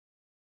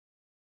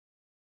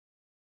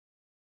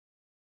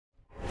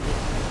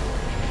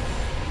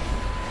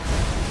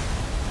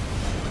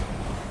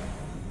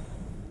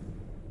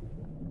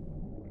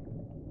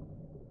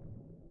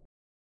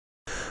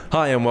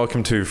Hi and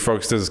welcome to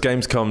Frogster's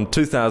Gamescom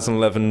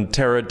 2011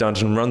 Tera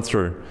Dungeon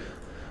Run-Through.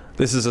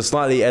 This is a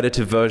slightly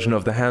edited version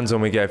of the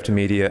hands-on we gave to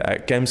media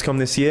at Gamescom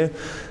this year.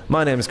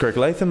 My name is Greg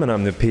Latham and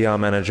I'm the PR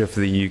manager for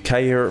the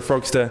UK here at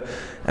Frogster,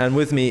 and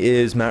with me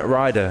is Matt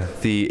Ryder,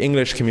 the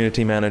English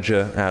community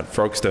manager at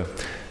Frogster.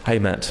 Hey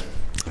Matt.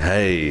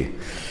 Hey.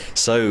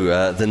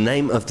 So, the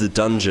name of the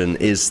dungeon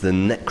is the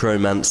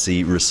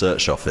Necromancy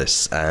Research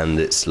Office, and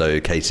it's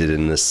located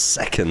in the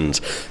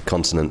second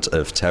continent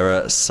of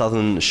Tera,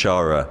 Southern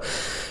Shara.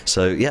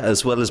 So, yeah,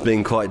 as well as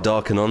being quite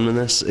dark and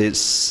ominous,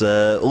 it's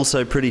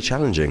also pretty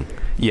challenging.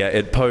 Yeah,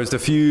 it posed a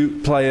few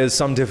players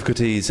some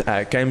difficulties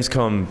at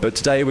Gamescom, but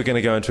today we're going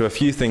to go into a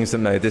few things that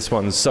made this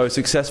one so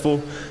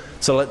successful.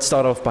 So let's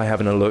start off by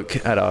having a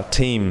look at our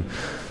team.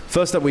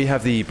 First up we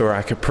have the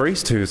Baraka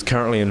Priest, who's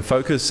currently in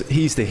focus.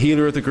 He's the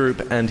healer of the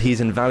group and he's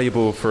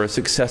invaluable for a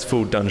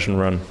successful dungeon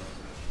run.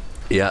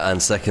 Yeah,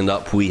 and second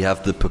up we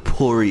have the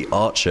Purpuri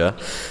Archer,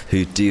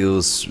 who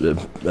deals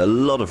a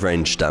lot of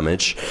range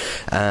damage.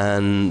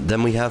 And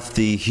then we have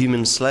the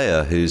Human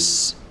Slayer,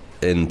 who's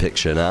in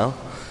picture now.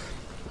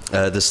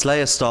 The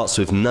Slayer starts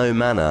with no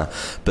mana,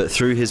 but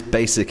through his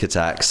basic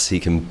attacks he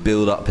can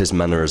build up his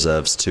mana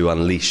reserves to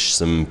unleash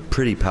some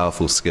pretty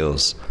powerful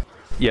skills.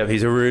 Yeah,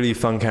 he's a really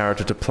fun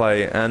character to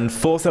play. And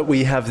fourth up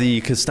we have the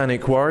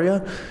Castanic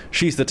Warrior.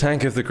 She's the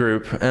tank of the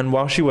group, and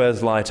while she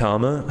wears light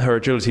armor, her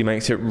agility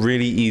makes it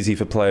really easy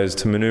for players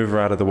to maneuver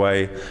out of the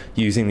way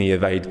using the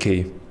evade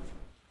key.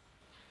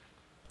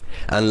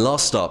 And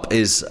last up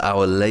is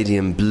our Lady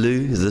in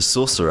Blue, the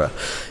Sorcerer.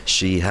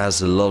 She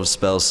has a lot of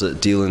spells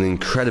that deal an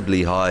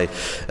incredibly high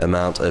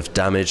amount of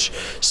damage,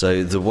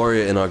 so the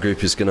warrior in our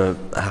group is going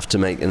to have to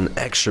make an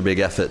extra big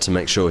effort to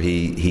make sure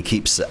he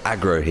keeps the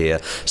aggro here,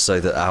 so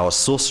that our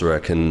Sorcerer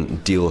can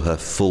deal her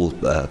full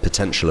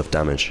potential of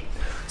damage.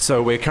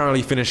 So we're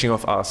currently finishing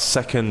off our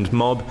second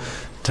mob,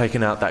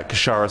 taking out that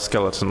Kashara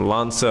Skeleton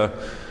Lancer.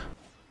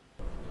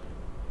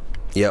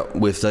 Yeah,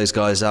 with those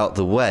guys out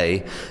the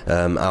way,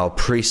 our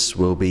priests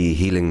will be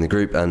healing the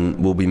group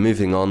and we'll be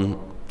moving on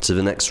to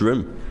the next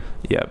room.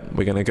 Yeah,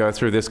 we're going to go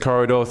through this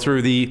corridor,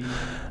 through the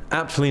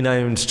aptly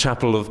named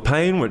Chapel of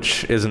Pain,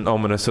 which isn't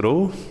ominous at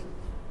all.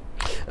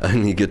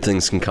 Only good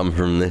things can come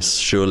from this,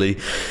 surely.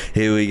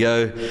 Here we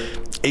go.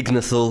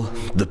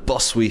 Ignithal, the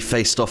boss we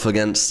faced off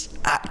against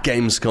at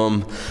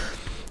Gamescom.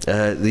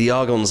 The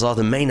Argons are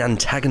the main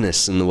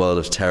antagonists in the world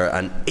of Tera,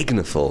 and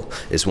Ignithal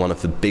is one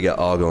of the bigger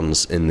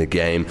Argons in the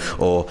game,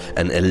 or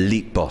an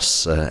elite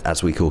boss,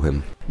 as we call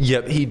him.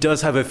 Yep, he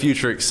does have a few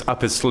tricks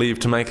up his sleeve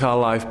to make our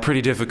life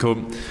pretty difficult.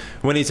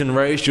 When he's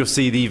enraged, you'll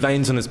see the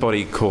veins on his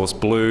body course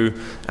blue,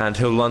 and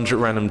he'll lunge at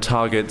random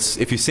targets.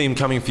 If you see him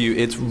coming for you,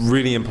 it's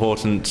really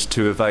important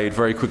to evade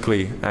very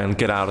quickly and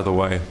get out of the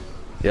way.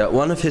 Yeah,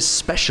 one of his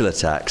special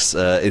attacks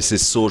is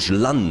his sword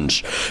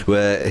lunge,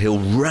 where he'll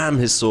ram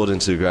his sword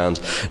into the ground,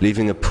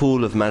 leaving a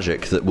pool of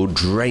magic that will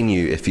drain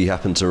you if you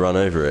happen to run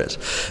over it.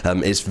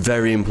 It's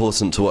very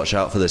important to watch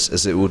out for this,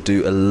 as it will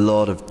do a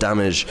lot of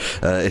damage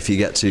if you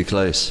get too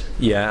close.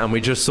 Yeah, and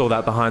we just saw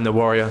that behind the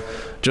warrior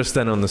just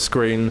then on the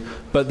screen.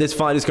 But this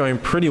fight is going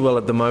pretty well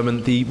at the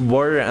moment. The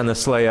warrior and the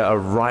slayer are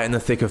right in the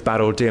thick of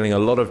battle, dealing a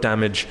lot of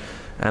damage.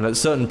 And at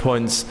certain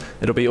points,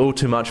 it'll be all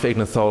too much for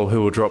Ignithal,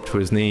 who will drop to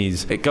his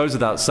knees. It goes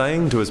without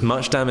saying, do as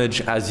much damage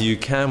as you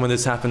can when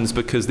this happens,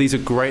 because these are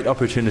great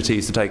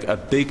opportunities to take a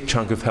big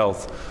chunk of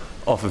health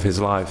off of his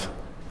life.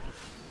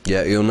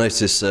 Yeah, you'll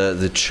notice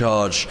the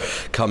charge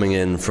coming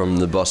in from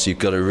the boss. You've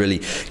got to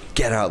really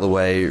get out of the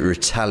way,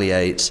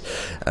 retaliate,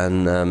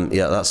 and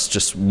yeah, that's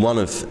just one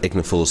of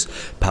Ignithal's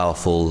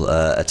powerful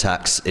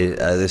attacks.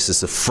 This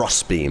is the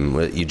frost beam,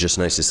 where you just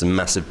notice a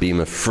massive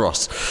beam of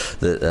frost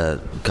that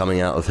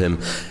coming out of him.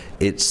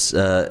 It's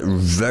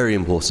very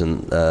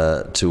important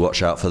to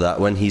watch out for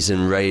that. When he's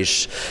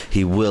enraged,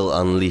 he will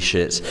unleash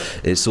it.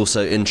 It's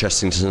also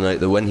interesting to note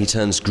that when he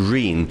turns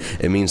green,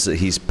 it means that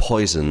he's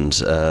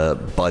poisoned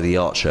by the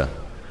archer.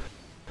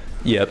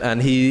 Yep,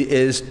 and he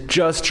is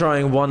just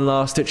trying one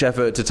last-ditch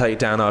effort to take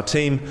down our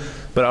team,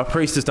 but our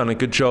priest has done a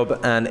good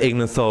job, and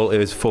Ignithal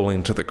is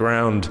falling to the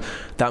ground.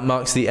 That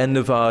marks the end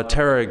of our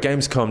Tera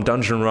Gamescom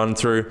dungeon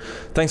run-through.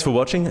 Thanks for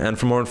watching, and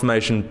for more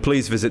information,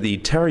 please visit the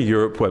Tera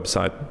Europe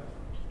website.